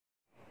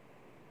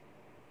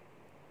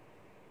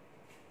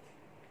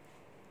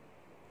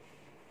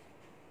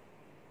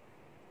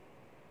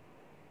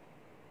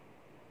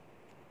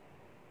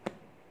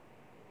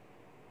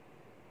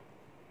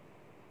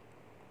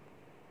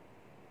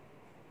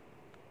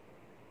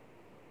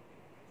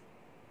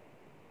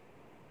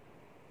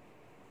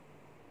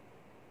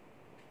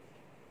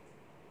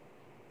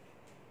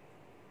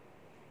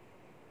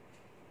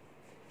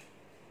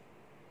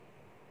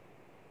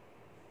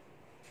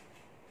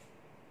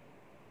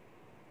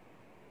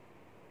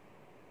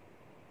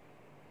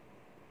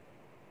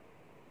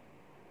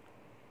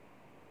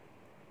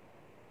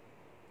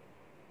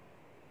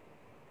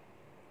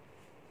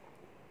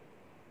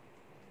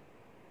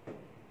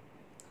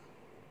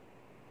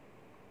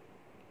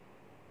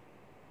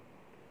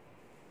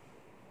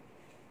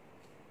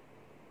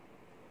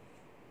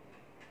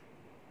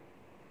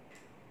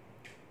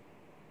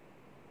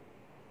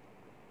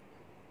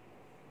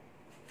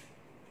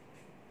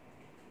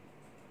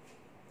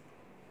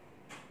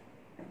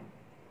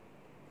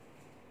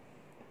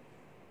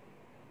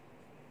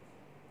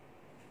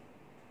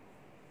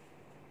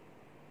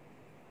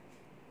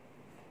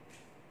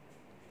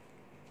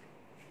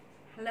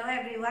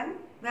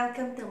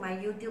Welcome to my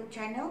YouTube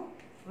channel.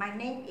 My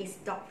name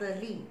is Dr.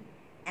 Lee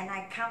and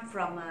I come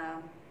from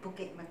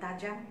Bukit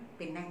Mertajam,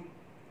 Penang.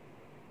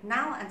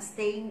 Now I'm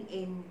staying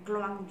in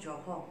Kluang,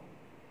 Johor.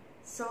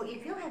 So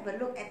if you have a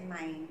look at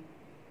my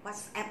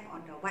WhatsApp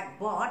on the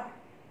whiteboard,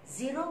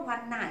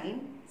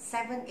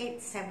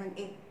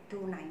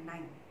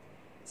 019-7878-299.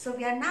 So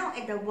we are now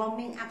at the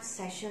warming up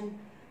session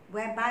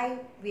whereby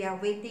we are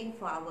waiting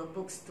for our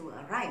books to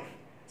arrive.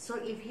 So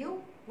if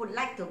you would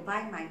like to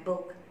buy my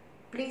book,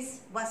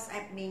 please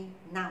WhatsApp me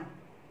now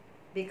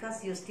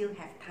because you still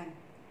have time.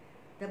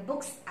 The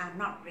books are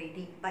not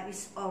ready, but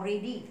it's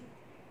already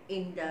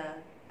in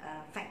the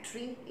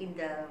factory, in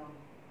the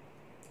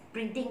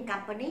printing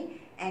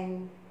company,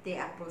 and they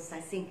are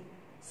processing.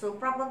 So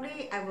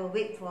probably I will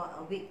wait for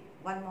a week,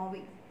 one more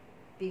week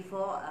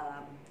before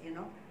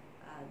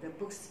the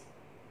books.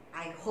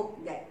 I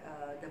hope that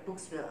the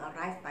books will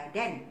arrive by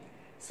then.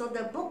 So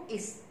the book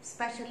is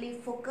specially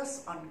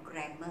focused on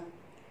grammar,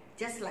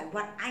 just like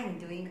what I'm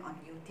doing on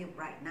YouTube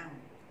right now.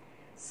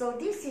 So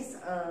this is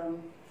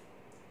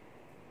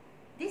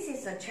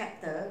a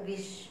chapter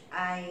which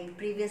I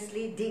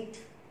previously did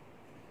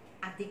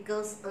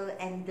articles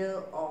and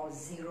the or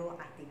zero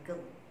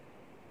article.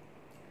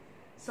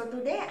 So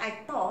today I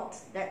thought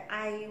that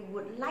I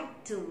would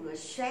like to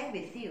share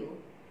with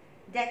you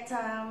that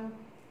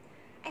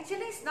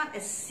actually it's not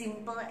as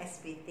simple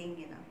as we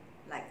think,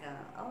 like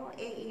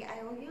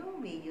A-E-I-O-U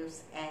we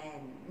use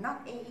and,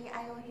 not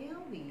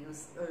A-E-I-O-U we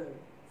use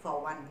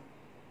for one.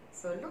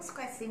 So it looks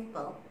quite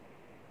simple,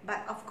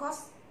 but of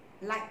course,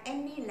 like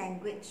any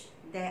language,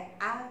 there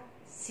are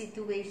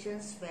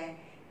situations where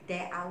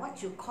there are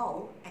what you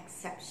call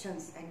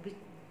exceptions, and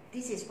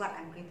this is what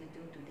I'm going to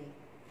do today.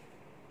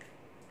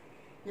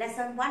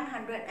 Lesson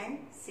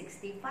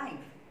 165.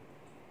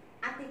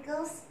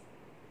 Articles.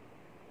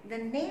 The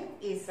name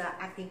is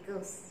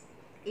articles.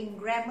 In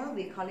grammar,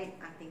 we call it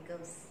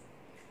articles.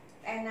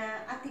 And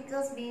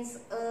articles means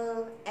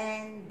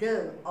and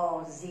the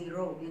or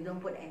zero. You don't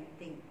put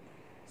anything.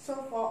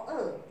 So for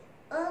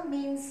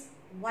means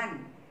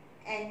one.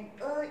 And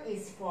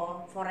is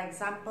for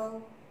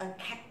example, a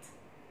cat.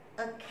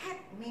 A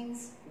cat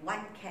means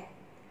one cat.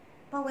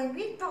 But when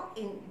we talk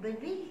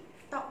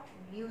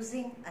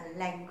using a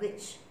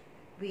language,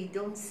 we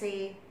don't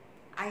say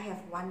I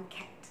have one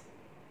cat.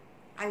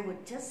 I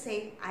would just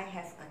say I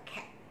have a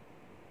cat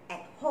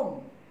at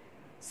home.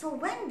 So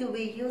when do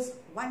we use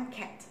one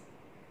cat?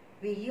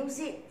 We use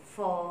it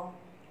for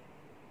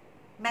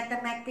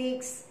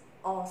mathematics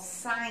or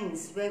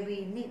science where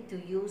we need to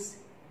use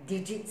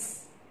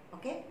digits.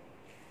 Okay?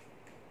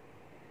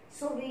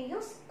 So we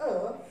use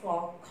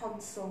for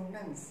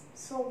consonants.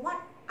 So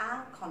what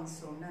are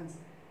consonants?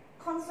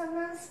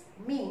 Consonants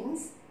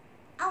means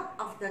out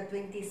of the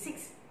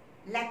 26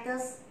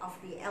 letters of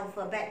the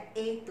alphabet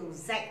A to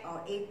Z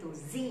or A to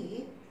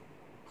Z,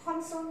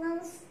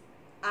 consonants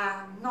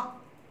are not,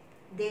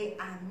 they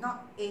are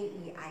not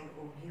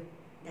A-E-I-O-U.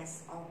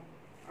 That's all.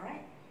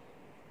 Alright?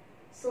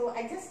 So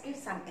I just give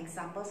some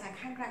examples. I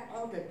can't write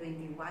all the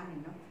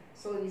 21,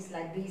 So it's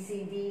like B,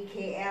 C, D,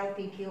 K, L,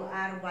 P, Q,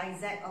 R, Y,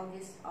 Z, all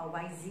this, or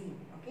Y, Z.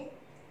 Okay?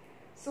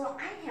 So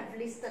I have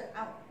listed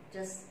out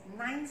just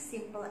 9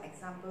 simple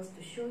examples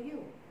to show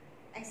you.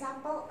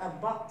 Example, a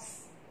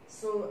box.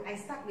 So I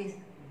start with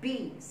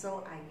B,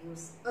 so I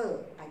use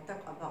I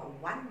talk about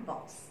one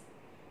box.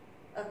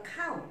 A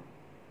cow,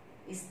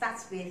 it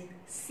starts with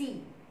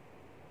C.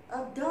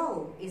 A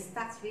doll, it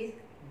starts with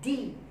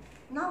D.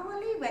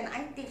 Normally when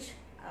I teach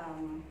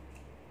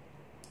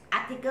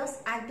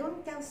articles, I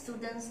don't tell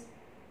students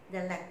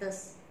the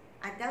letters.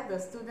 I tell the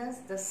students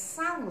the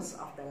sounds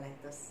of the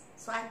letters.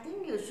 So I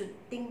think you should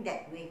think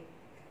that way.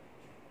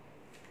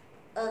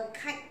 A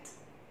kite,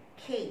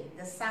 K,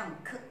 the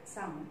sound, K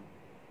sound.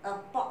 A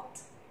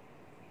pot,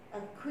 a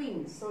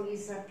queen, so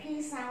it's a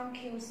P sound,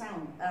 Q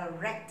sound. A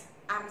rat,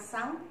 R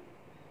sound.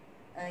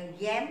 A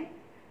yam,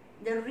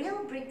 the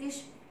real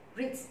British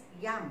reads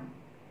yam,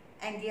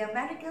 and the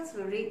Americans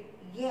will read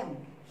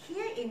yam.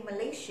 Here in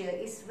Malaysia,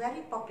 it's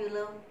very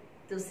popular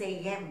to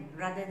say yam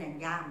rather than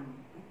yam.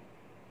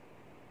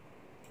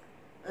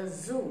 A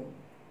zoo,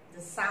 the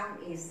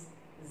sound is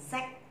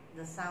Z,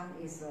 the sound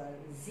is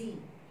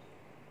Z.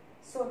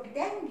 So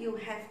then you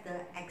have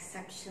the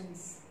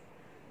exceptions.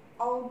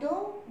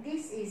 Although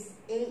this is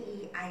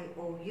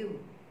A-E-I-O-U,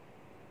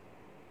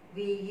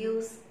 we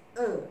use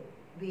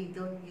we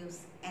don't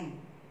use N.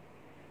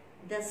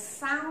 The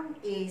sound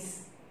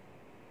is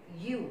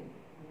U,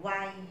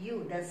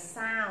 Y-U, the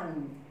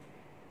sound.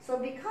 So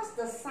because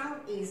the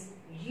sound is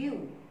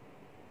U,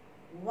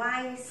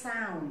 Y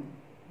sound,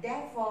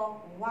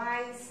 therefore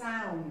Y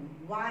sound,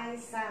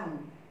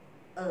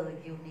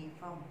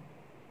 uniform.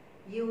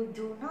 You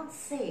do not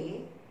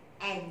say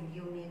and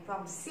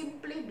uniform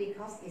simply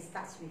because it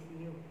starts with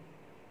U.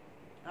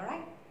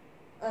 Alright?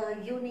 A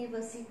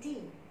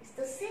university, it's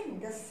the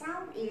same. The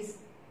sound is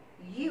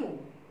U,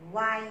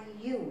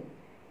 Y-U.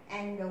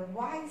 And the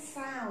Y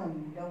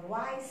sound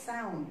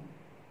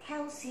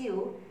tells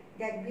you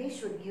that we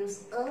should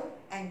use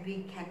and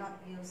we cannot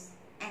use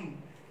N.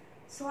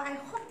 So I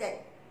hope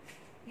that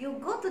You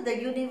go to the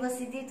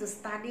university to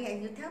study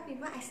and you tell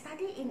people, I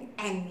study in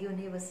an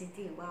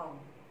university. Wow.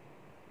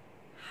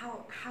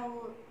 How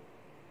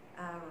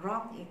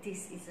wrong it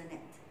is, isn't it?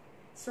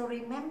 So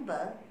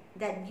remember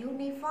that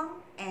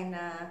uniform and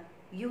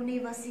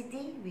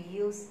university, we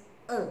use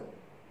a.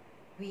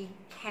 We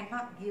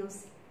cannot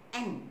use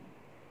an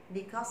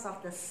because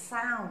of the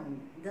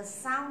sound. The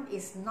sound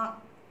is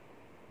not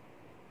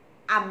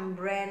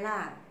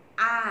umbrella,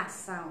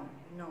 sound.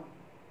 No.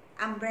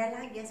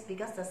 Umbrella, yes,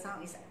 because the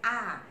sound is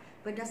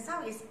When the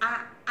sound is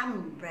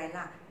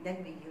umbrella,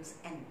 then we use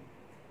n.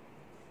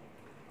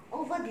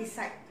 Over this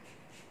side,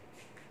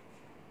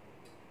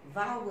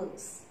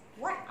 vowels.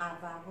 What are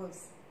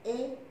vowels?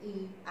 A,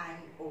 E, I,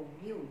 O,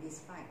 U.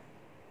 These 5.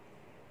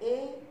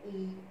 A,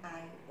 E,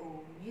 I,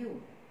 O,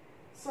 U.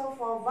 So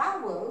for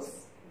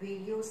vowels, we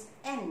use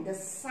n. The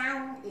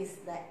sound is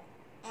the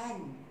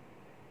n.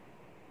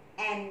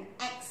 And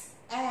X,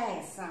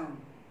 air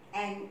sound.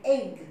 And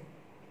egg,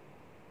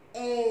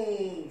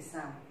 A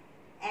sound.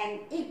 And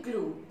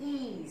igloo,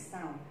 E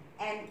sound.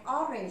 And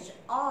orange,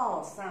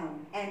 O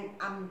sound. And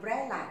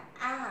umbrella,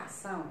 A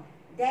sound.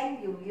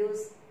 Then you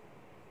use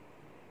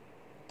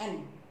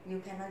N.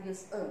 You cannot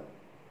use A.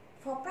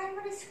 For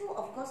primary school,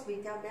 of course, we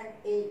tell them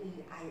A, E,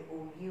 I,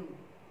 O, U,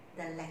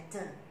 the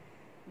letter.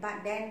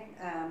 But then,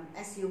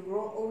 as you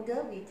grow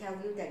older, we tell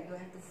you that you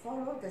have to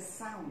follow the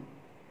sound.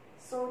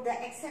 So the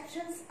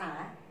exceptions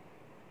are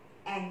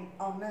and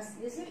honors.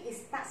 You see, it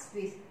starts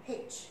with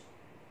H,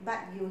 but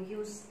you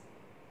use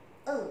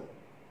A.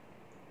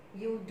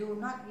 You do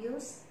not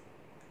use,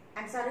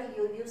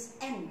 you use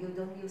N, you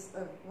don't use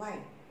A. Why?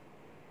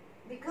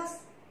 Because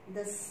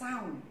the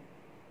sound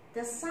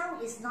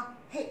is not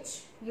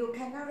H. You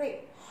cannot read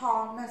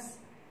honest.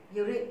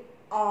 You read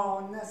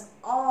honest,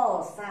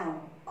 all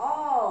sound,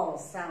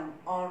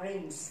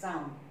 orange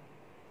sound.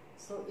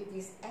 So it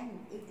is N,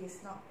 it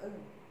is not A.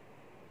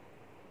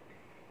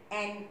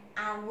 And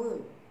our,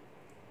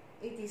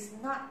 it is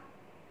not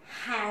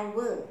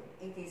our,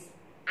 it is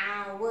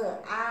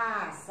our,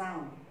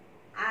 sound,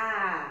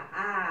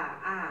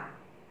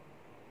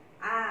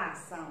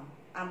 sound,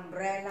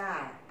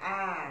 umbrella,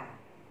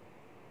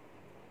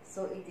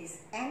 So it is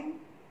N,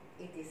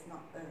 it is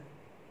not A.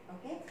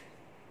 Okay?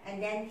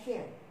 And then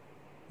here,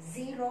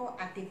 zero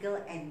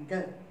article and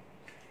the.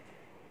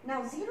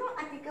 Now zero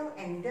article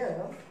and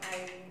the,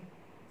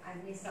 I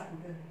miss out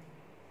the.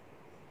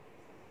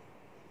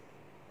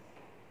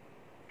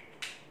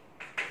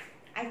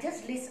 I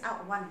just list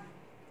out one.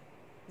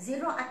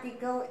 Zero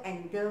article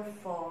and the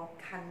for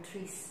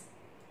countries.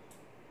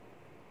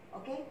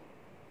 Okay?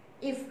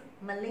 If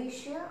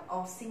Malaysia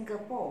or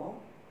Singapore,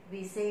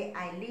 we say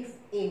I live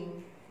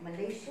in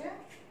Malaysia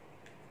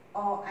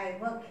or I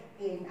work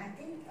in, I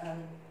think a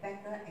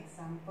better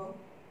example,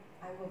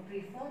 I would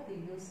prefer to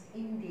use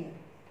India.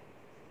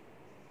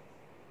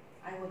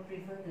 I would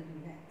prefer to do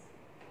that.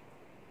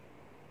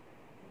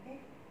 Okay?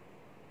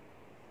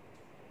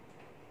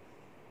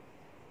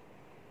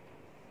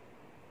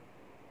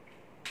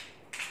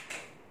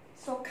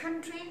 So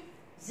country,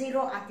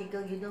 zero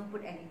article, you don't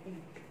put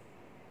anything.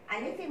 I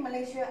live in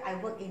Malaysia, I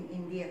work in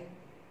India.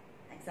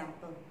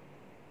 Example.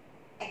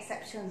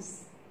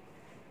 Exceptions.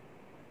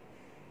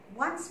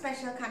 One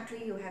special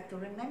country you have to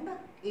remember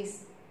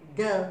is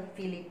the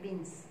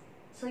Philippines.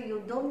 So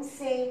you don't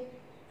say,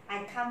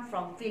 I come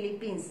from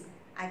Philippines.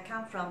 I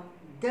come from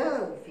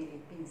the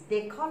Philippines.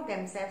 They call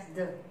themselves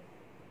the.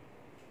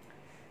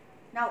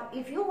 Now,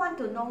 if you want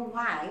to know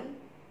why,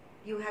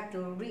 you have to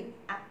read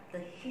up the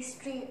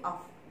history of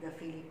the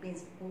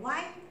Philippines.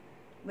 Why,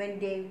 when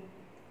they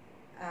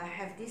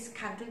have this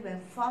country,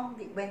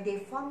 when they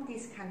formed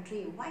this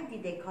country, why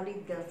did they call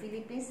it the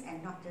Philippines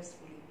and not just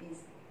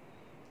Philippines?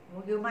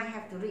 Well, you might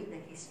have to read the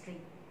history.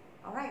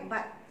 Alright,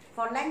 but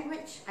for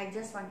language, I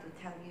just want to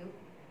tell you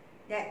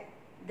that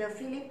the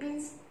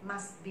Philippines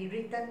must be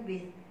written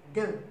with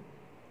the.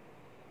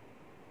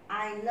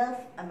 I love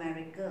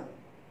America,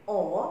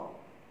 or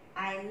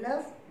I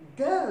love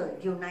the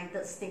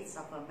United States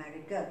of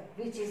America,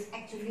 which is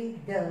actually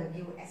the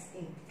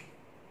USA.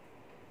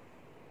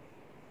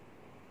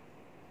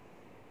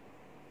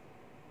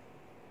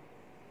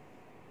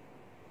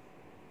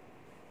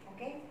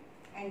 Okay,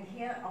 and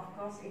here of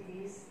course it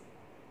is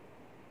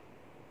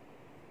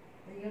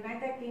the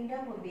United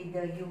Kingdom will be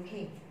the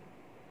UK.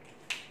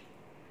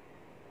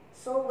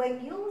 So when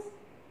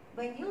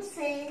you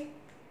say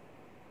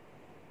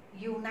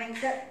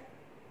United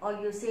or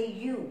you say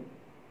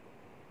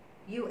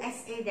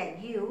USA,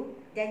 that you,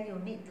 then you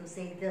need to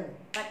say the.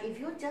 But if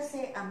you just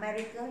say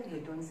America, you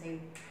don't say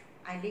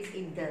I live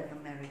in the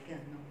America.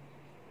 No,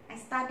 I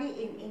study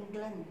in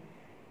England,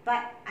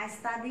 but I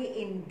study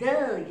in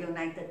the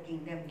United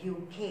Kingdom,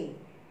 UK.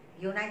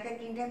 United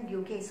Kingdom,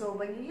 UK. So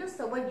when you use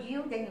the word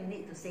you, then you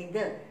need to say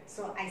the.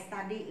 So I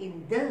study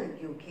in the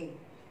UK.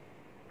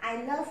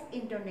 I love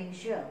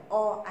Indonesia,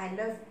 or I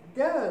love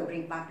the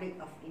Republic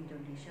of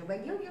Indonesia.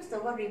 When you use the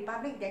word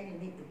republic, then you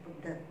need to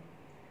put the.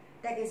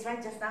 That is why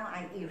just now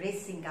I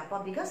erased Singapore,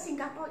 because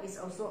Singapore is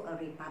also a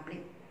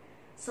republic.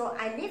 So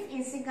I live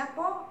in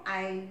Singapore,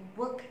 I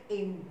work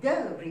in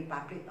the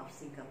Republic of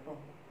Singapore.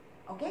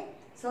 Okay,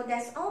 so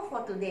that's all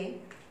for today.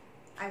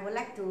 I would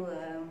like to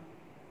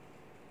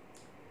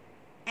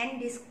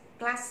end this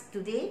class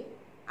today.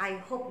 I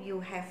hope you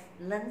have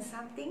learned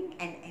something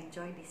and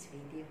enjoyed this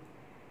video.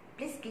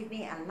 Please give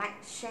me a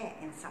like, share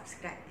and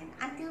subscribe. And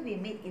until we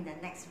meet in the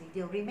next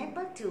video,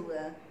 remember to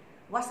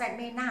WhatsApp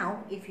me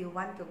now if you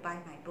want to buy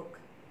my book.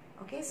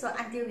 Okay, so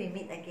until we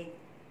meet again,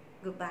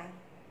 goodbye.